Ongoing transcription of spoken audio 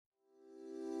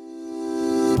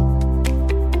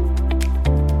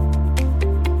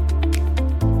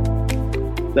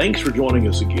Thanks for joining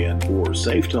us again for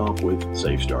Safe Talk with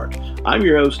SafeStart. I'm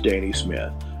your host, Danny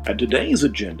Smith, and today's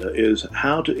agenda is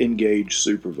how to engage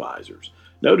supervisors.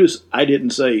 Notice I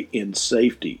didn't say in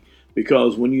safety,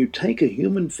 because when you take a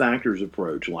human factors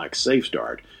approach like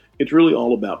SafeStart, it's really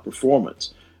all about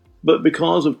performance. But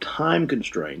because of time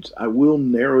constraints, I will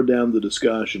narrow down the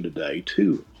discussion today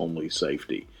to only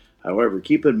safety. However,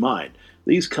 keep in mind,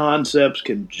 these concepts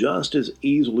can just as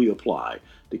easily apply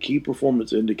to key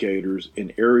performance indicators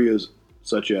in areas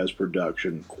such as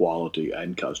production, quality,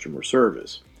 and customer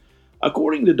service.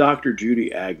 According to Dr.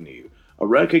 Judy Agnew, a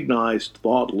recognized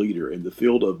thought leader in the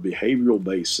field of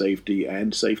behavioral-based safety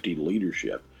and safety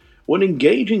leadership, when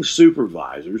engaging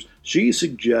supervisors, she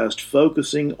suggests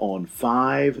focusing on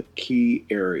 5 key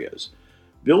areas: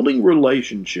 building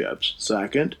relationships;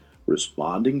 second,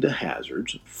 responding to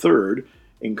hazards; third,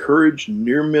 encourage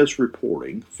near-miss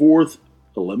reporting; fourth,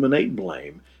 eliminate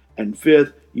blame; and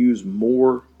fifth, use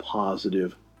more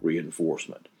positive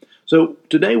reinforcement. So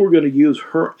today we're going to use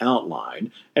her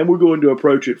outline, and we're going to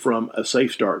approach it from a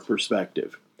SafeStart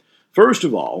perspective. First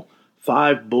of all,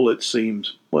 5 bullets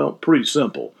seems, pretty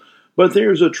simple, but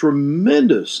there's a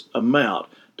tremendous amount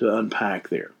to unpack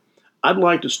there. I'd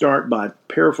like to start by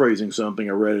paraphrasing something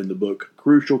I read in the book,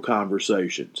 Crucial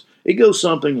Conversations. It goes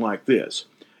something like this: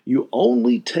 you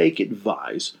only take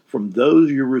advice from those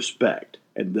you respect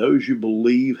and those you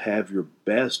believe have your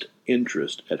best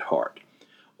interest at heart.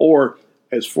 Or,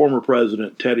 as former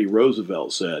President Teddy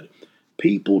Roosevelt said,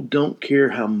 people don't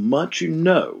care how much you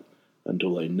know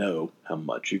until they know how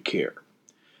much you care.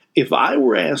 If I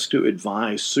were asked to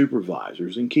advise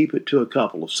supervisors and keep it to a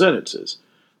couple of sentences,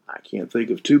 I can't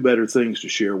think of 2 better things to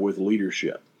share with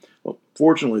leadership. Well,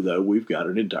 fortunately, though, we've got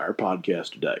an entire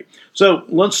podcast today. So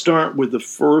let's start with the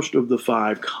first of the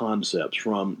 5 concepts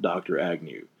from Dr.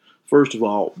 Agnew. First of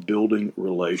all, building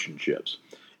relationships.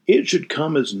 It should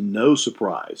come as no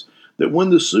surprise that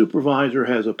when the supervisor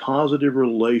has a positive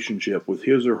relationship with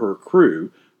his or her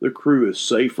crew, the crew is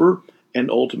safer and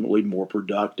ultimately more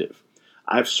productive.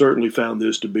 I've certainly found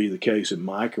this to be the case in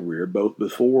my career, both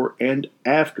before and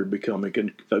after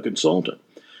becoming a consultant.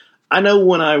 I know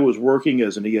when I was working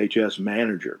as an EHS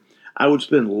manager, I would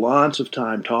spend lots of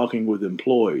time talking with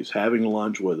employees, having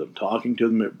lunch with them, talking to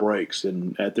them at breaks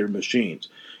and at their machines.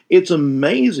 It's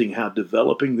amazing how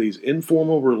developing these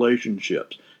informal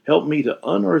relationships helped me to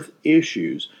unearth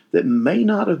issues that may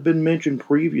not have been mentioned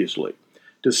previously,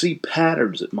 to see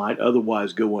patterns that might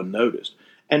otherwise go unnoticed,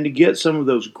 and to get some of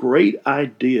those great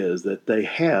ideas that they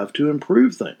have to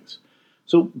improve things.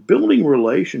 So building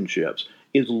relationships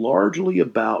is largely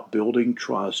about building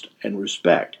trust and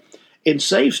respect. In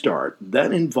SafeStart,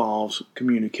 that involves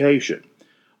communication.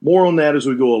 More on that as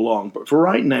we go along, but for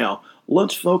right now,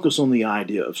 let's focus on the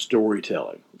idea of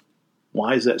storytelling.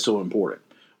 Why is that so important?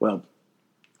 Well,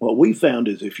 what we found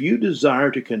is if you desire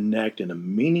to connect in a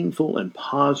meaningful and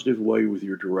positive way with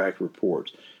your direct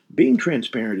reports, being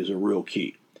transparent is a real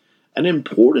key. An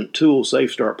important tool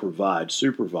SafeStart provides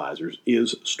supervisors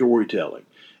is storytelling.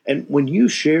 And when you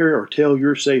share or tell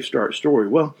your SafeStart story,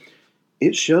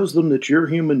 it shows them that you're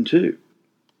human too.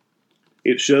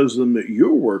 It shows them that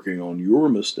you're working on your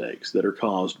mistakes that are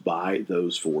caused by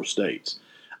those 4 states.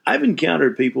 I've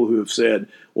encountered people who have said,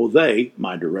 they,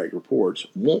 my direct reports,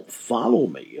 won't follow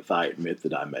me if I admit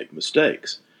that I make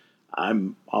mistakes.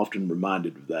 I'm often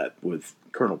reminded of that with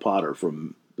Colonel Potter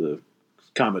from the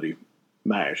comedy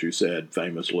MASH, who said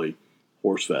famously,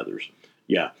 horse feathers.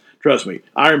 Yeah, trust me,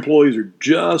 our employees are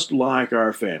just like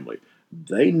our family.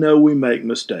 They know we make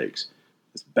mistakes.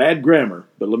 It's bad grammar,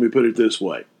 but let me put it this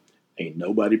way. Ain't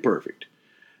nobody perfect.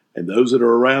 And those that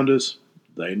are around us,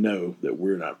 they know that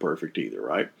we're not perfect either,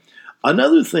 right?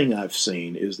 Another thing I've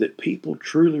seen is that people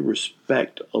truly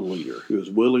respect a leader who is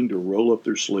willing to roll up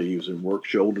their sleeves and work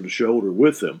shoulder to shoulder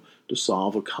with them to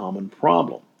solve a common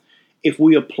problem. If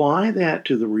we apply that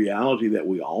to the reality that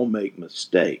we all make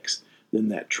mistakes, then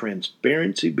that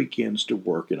transparency begins to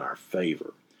work in our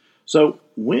favor. So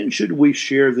when should we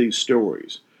share these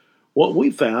stories? What we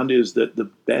found is that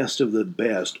the best of the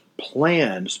best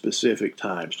plan specific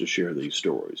times to share these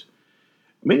stories.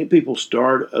 Many people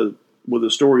start with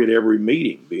a story at every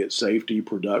meeting, be it safety,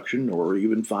 production, or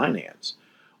even finance.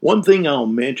 One thing I'll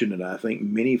mention that I think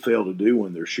many fail to do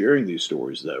when they're sharing these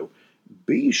stories, though,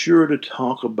 be sure to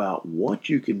talk about what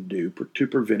you can do to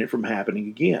prevent it from happening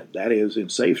again. That is, in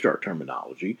SafeStart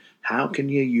terminology, how can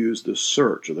you use the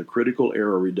search or the critical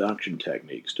error reduction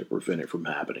techniques to prevent it from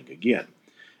happening again?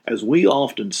 As we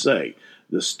often say,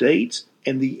 the states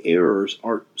and the errors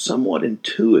are somewhat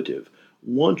intuitive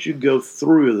once you go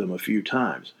through them a few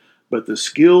times, but the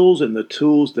skills and the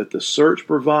tools that the search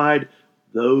provide,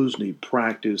 those need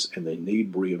practice and they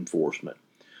need reinforcement.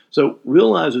 So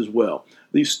realize as well,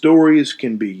 these stories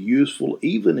can be useful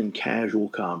even in casual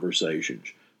conversations.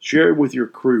 Share with your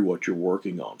crew what you're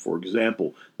working on. For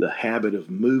example, the habit of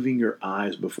moving your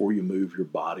eyes before you move your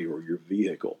body or your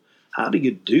vehicle. How do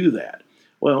you do that?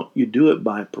 Well, you do it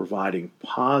by providing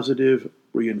positive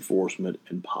reinforcement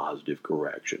and positive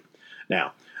correction.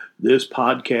 Now, this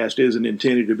podcast isn't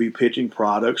intended to be pitching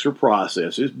products or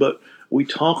processes, but we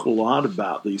talk a lot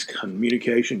about these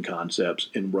communication concepts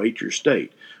in Rate Your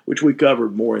State, which we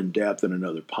covered more in depth in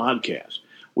another podcast.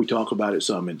 We talk about it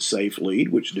some in Safe Lead,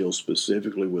 which deals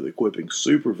specifically with equipping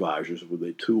supervisors with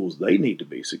the tools they need to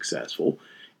be successful.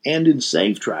 And in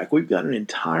Safe Track, we've got an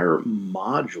entire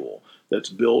module that's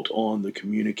built on the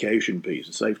communication piece.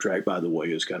 And Safe Track, by the way,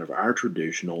 is kind of our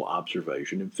traditional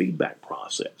observation and feedback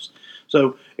process.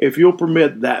 So if you'll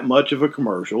permit that much of a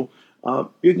commercial,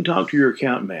 you can talk to your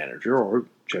account manager or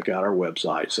check out our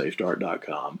website,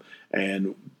 SafeStart.com,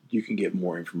 and you can get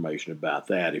more information about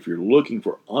that if you're looking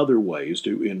for other ways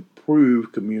to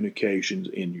improve communications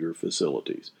in your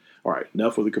facilities. All right,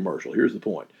 enough with the commercial. Here's the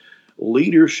point.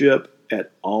 Leadership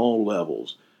at all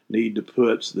levels need to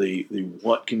put the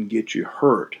what can get you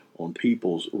hurt on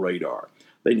people's radar.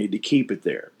 They need to keep it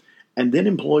there. And then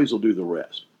employees will do the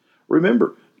rest.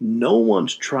 Remember, no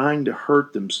one's trying to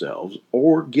hurt themselves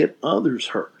or get others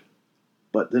hurt.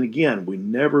 But then again, we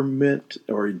never meant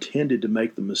or intended to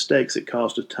make the mistakes that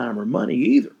cost us time or money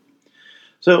either.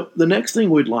 So the next thing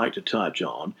we'd like to touch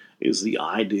on is the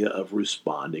idea of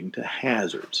responding to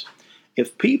hazards.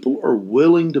 If people are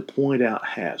willing to point out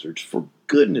hazards, for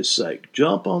goodness sake,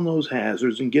 jump on those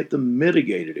hazards and get them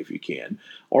mitigated if you can,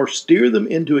 or steer them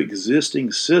into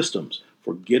existing systems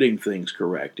for getting things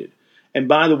corrected. And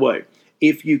by the way,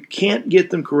 if you can't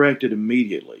get them corrected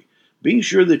immediately, be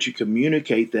sure that you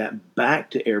communicate that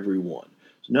back to everyone.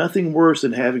 It's nothing worse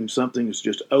than having something that's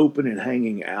just open and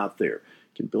hanging out there.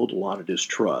 It can build a lot of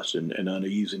distrust and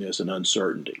uneasiness and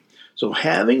uncertainty. So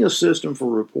having a system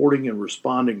for reporting and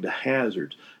responding to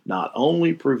hazards not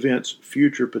only prevents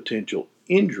future potential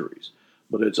injuries,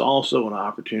 but it's also an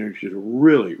opportunity to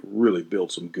really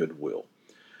build some goodwill.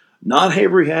 Not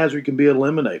every hazard can be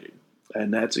eliminated,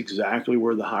 and that's exactly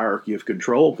where the hierarchy of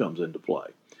control comes into play.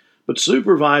 But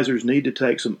supervisors need to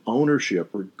take some ownership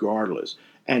regardless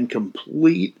and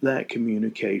complete that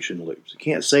communication loop. You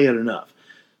can't say it enough.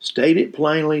 State it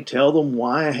plainly, tell them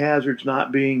why a hazard's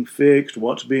not being fixed,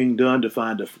 what's being done to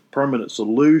find a permanent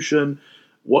solution,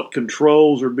 what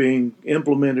controls are being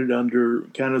implemented under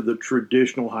kind of the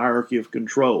traditional hierarchy of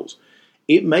controls.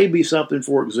 It may be something,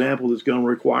 for example, that's going to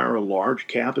require a large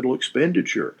capital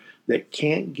expenditure that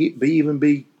can't even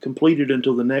be completed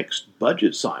until the next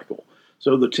budget cycle.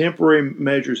 So the temporary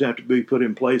measures have to be put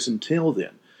in place until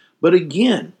then. But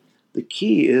again, the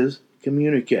key is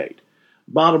communicate.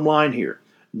 Bottom line here,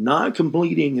 not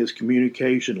completing his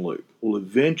communication loop will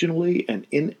eventually and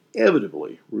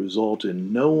inevitably result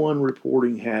in no one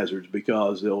reporting hazards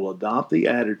because they'll adopt the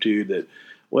attitude that,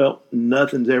 well,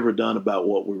 nothing's ever done about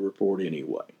what we report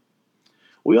anyway.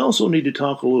 We also need to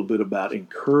talk a little bit about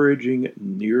encouraging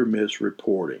near-miss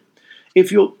reporting.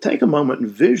 If you'll take a moment and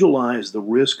visualize the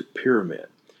risk pyramid,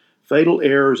 fatal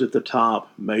errors at the top,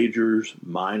 majors,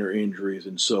 minor injuries,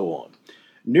 and so on.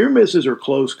 Near misses or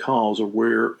close calls are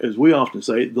where, as we often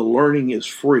say, the learning is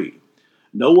free.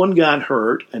 No one got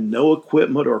hurt and no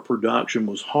equipment or production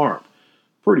was harmed.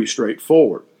 Pretty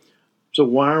straightforward. So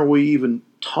why are we even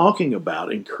talking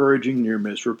about encouraging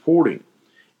near-miss reporting?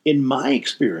 In my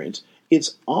experience,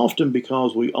 it's often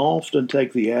because we often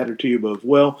take the attitude of,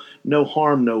 well, no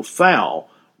harm, no foul,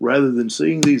 rather than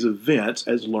seeing these events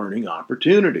as learning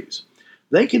opportunities.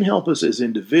 They can help us as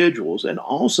individuals and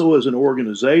also as an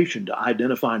organization to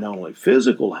identify not only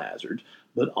physical hazards,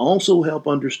 but also help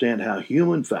understand how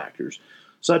human factors,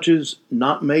 such as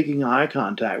not making eye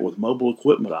contact with mobile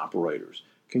equipment operators,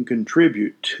 can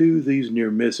contribute to these near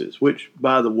misses, which,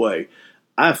 by the way,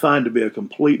 I find to be a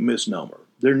complete misnomer.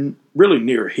 They're really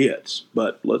near hits,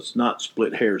 but let's not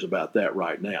split hairs about that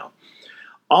right now.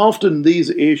 Often these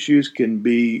issues can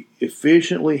be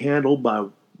efficiently handled by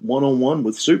one-on-one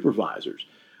with supervisors,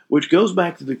 which goes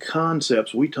back to the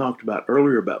concepts we talked about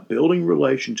earlier about building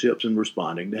relationships and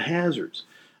responding to hazards.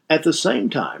 At the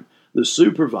same time, the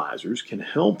supervisors can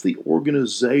help the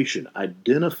organization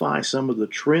identify some of the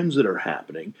trends that are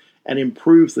happening and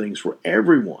improve things for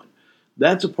everyone.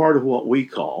 That's a part of what we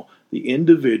call the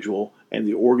individual and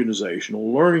the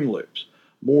organizational learning loops.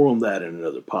 More on that in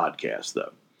another podcast,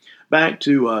 though. Back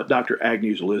to Dr.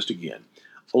 Agnew's list again.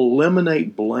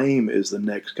 Eliminate blame is the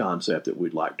next concept that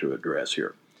we'd like to address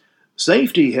here.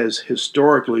 Safety has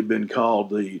historically been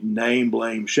called the name,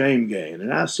 blame, shame game,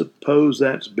 and I suppose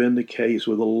that's been the case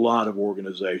with a lot of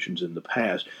organizations in the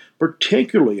past,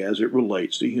 particularly as it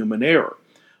relates to human error.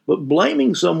 But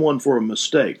blaming someone for a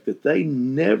mistake that they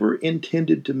never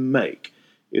intended to make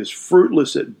is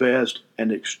fruitless at best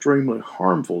and extremely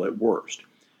harmful at worst.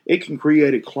 It can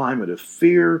create a climate of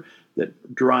fear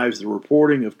that drives the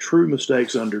reporting of true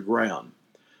mistakes underground.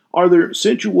 Are there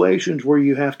situations where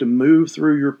you have to move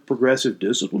through your progressive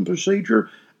discipline procedure?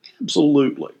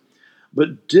 Absolutely.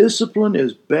 But discipline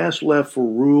is best left for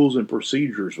rules and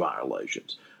procedures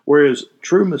violations, whereas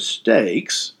true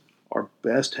mistakes are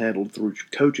best handled through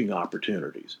coaching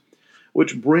opportunities.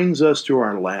 Which brings us to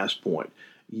our last point,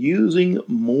 using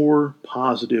more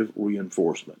positive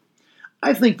reinforcement.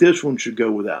 I think this one should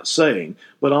go without saying,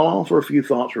 but I'll offer a few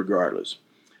thoughts regardless.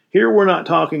 Here we're not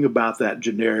talking about that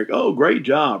generic, oh, great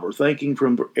job, or thanking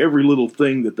from every little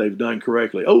thing that they've done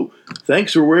correctly. Oh,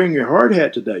 thanks for wearing your hard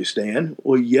hat today, Stan.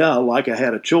 Well, yeah, like I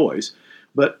had a choice.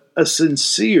 But a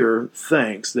sincere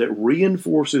thanks that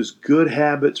reinforces good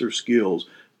habits or skills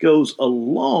goes a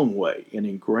long way in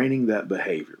ingraining that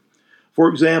behavior. For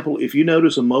example, if you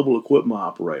notice a mobile equipment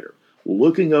operator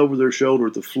looking over their shoulder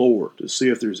at the floor to see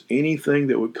if there's anything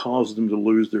that would cause them to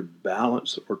lose their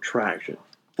balance or traction,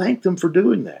 thank them for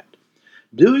doing that.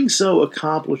 Doing so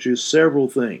accomplishes several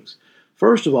things.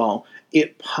 First of all,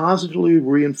 it positively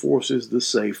reinforces the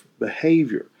safe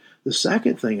behavior. The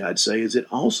second thing I'd say is it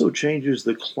also changes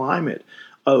the climate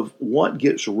of what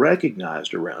gets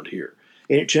recognized around here.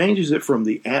 And it changes it from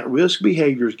the at-risk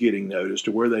behaviors getting noticed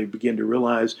to where they begin to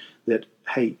realize that,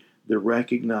 hey, they're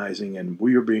recognizing and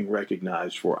we are being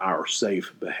recognized for our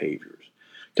safe behaviors.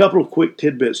 A couple of quick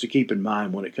tidbits to keep in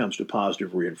mind when it comes to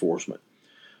positive reinforcement.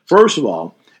 First of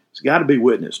all, it's got to be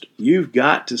witnessed. You've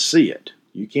got to see it.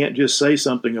 You can't just say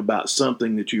something about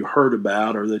something that you heard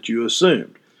about or that you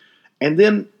assumed. And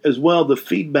then, as well, the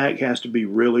feedback has to be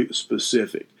really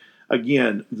specific.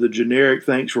 Again, the generic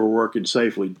thanks for working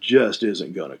safely just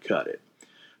isn't going to cut it.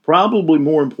 Probably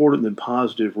more important than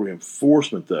positive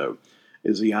reinforcement, though,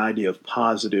 is the idea of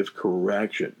positive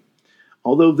correction.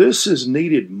 Although this is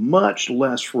needed much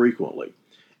less frequently,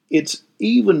 it's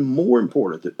even more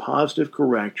important that positive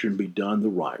correction be done the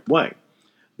right way.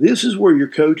 This is where your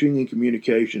coaching and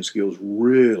communication skills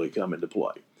really come into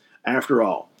play. After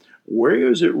all, where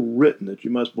is it written that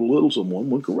you must belittle someone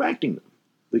when correcting them?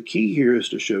 The key here is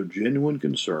to show genuine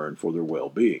concern for their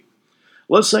well-being.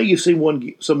 Let's say you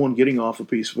see someone getting off a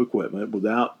piece of equipment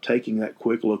without taking that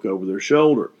quick look over their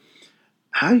shoulder.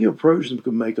 How you approach them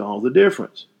can make all the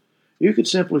difference. You could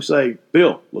simply say,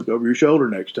 Bill, look over your shoulder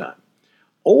next time.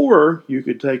 Or you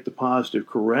could take the positive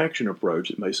correction approach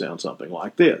that may sound something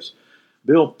like this.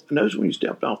 Bill, I noticed when you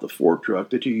stepped off the fork truck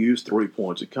that you used 3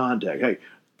 points of contact. Hey,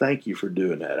 thank you for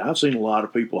doing that. I've seen a lot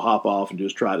of people hop off and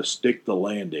just try to stick the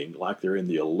landing like they're in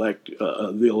the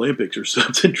Olympics or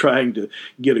something, trying to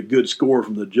get a good score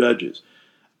from the judges.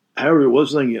 However,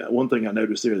 one thing I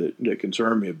noticed there that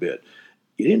concerned me a bit.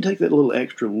 You didn't take that little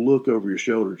extra look over your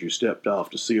shoulder as you stepped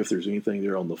off to see if there's anything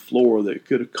there on the floor that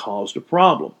could have caused a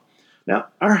problem. Now,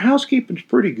 our housekeeping's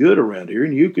pretty good around here,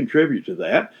 and you contribute to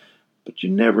that, but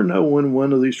you never know when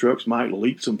one of these trucks might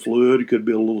leak some fluid. It could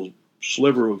be a little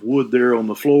sliver of wood there on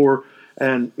the floor,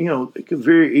 and, it could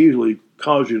very easily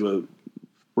cause you to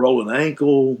roll an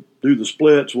ankle, do the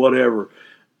splits, whatever.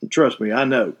 And trust me, I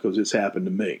know, because it's happened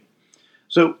to me.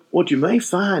 So what you may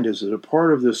find is that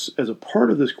as a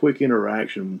part of this quick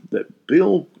interaction, that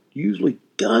Bill usually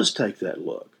does take that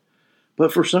look,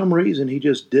 but for some reason he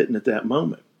just didn't at that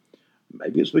moment.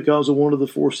 Maybe it's because of one of the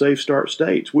 4 SafeStart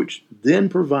states, which then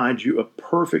provides you a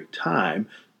perfect time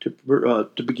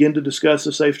to begin to discuss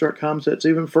the SafeStart concepts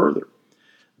even further.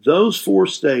 Those 4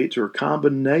 states, or a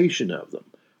combination of them,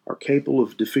 are capable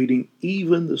of defeating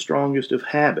even the strongest of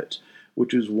habits,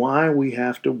 which is why we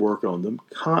have to work on them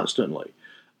constantly.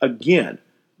 Again,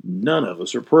 none of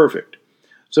us are perfect.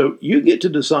 So you get to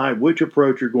decide which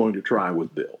approach you're going to try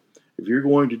with Bill. If you're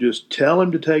going to just tell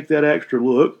him to take that extra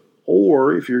look,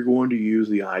 or if you're going to use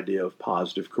the idea of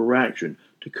positive correction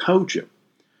to coach him.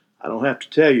 I don't have to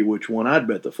tell you which one I'd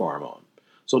bet the farm on.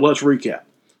 So let's recap.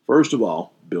 First of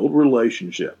all, build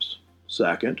relationships.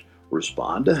 Second,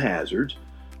 respond to hazards.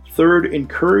 Third,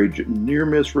 encourage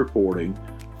near-miss reporting.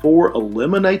 4,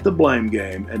 eliminate the blame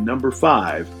game. And number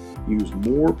 5, use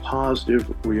more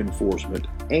positive reinforcement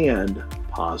and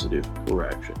positive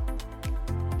correction.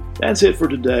 That's it for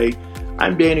today.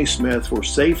 I'm Danny Smith for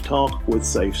Safe Talk with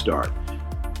SafeStart.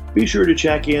 Be sure to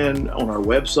check in on our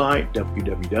website,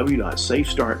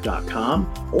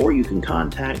 www.safestart.com, or you can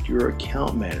contact your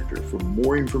account manager for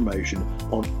more information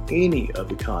on any of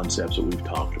the concepts that we've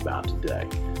talked about today.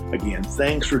 Again,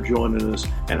 thanks for joining us,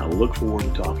 and I look forward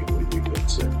to talking with you again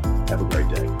soon. Have a great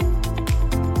day.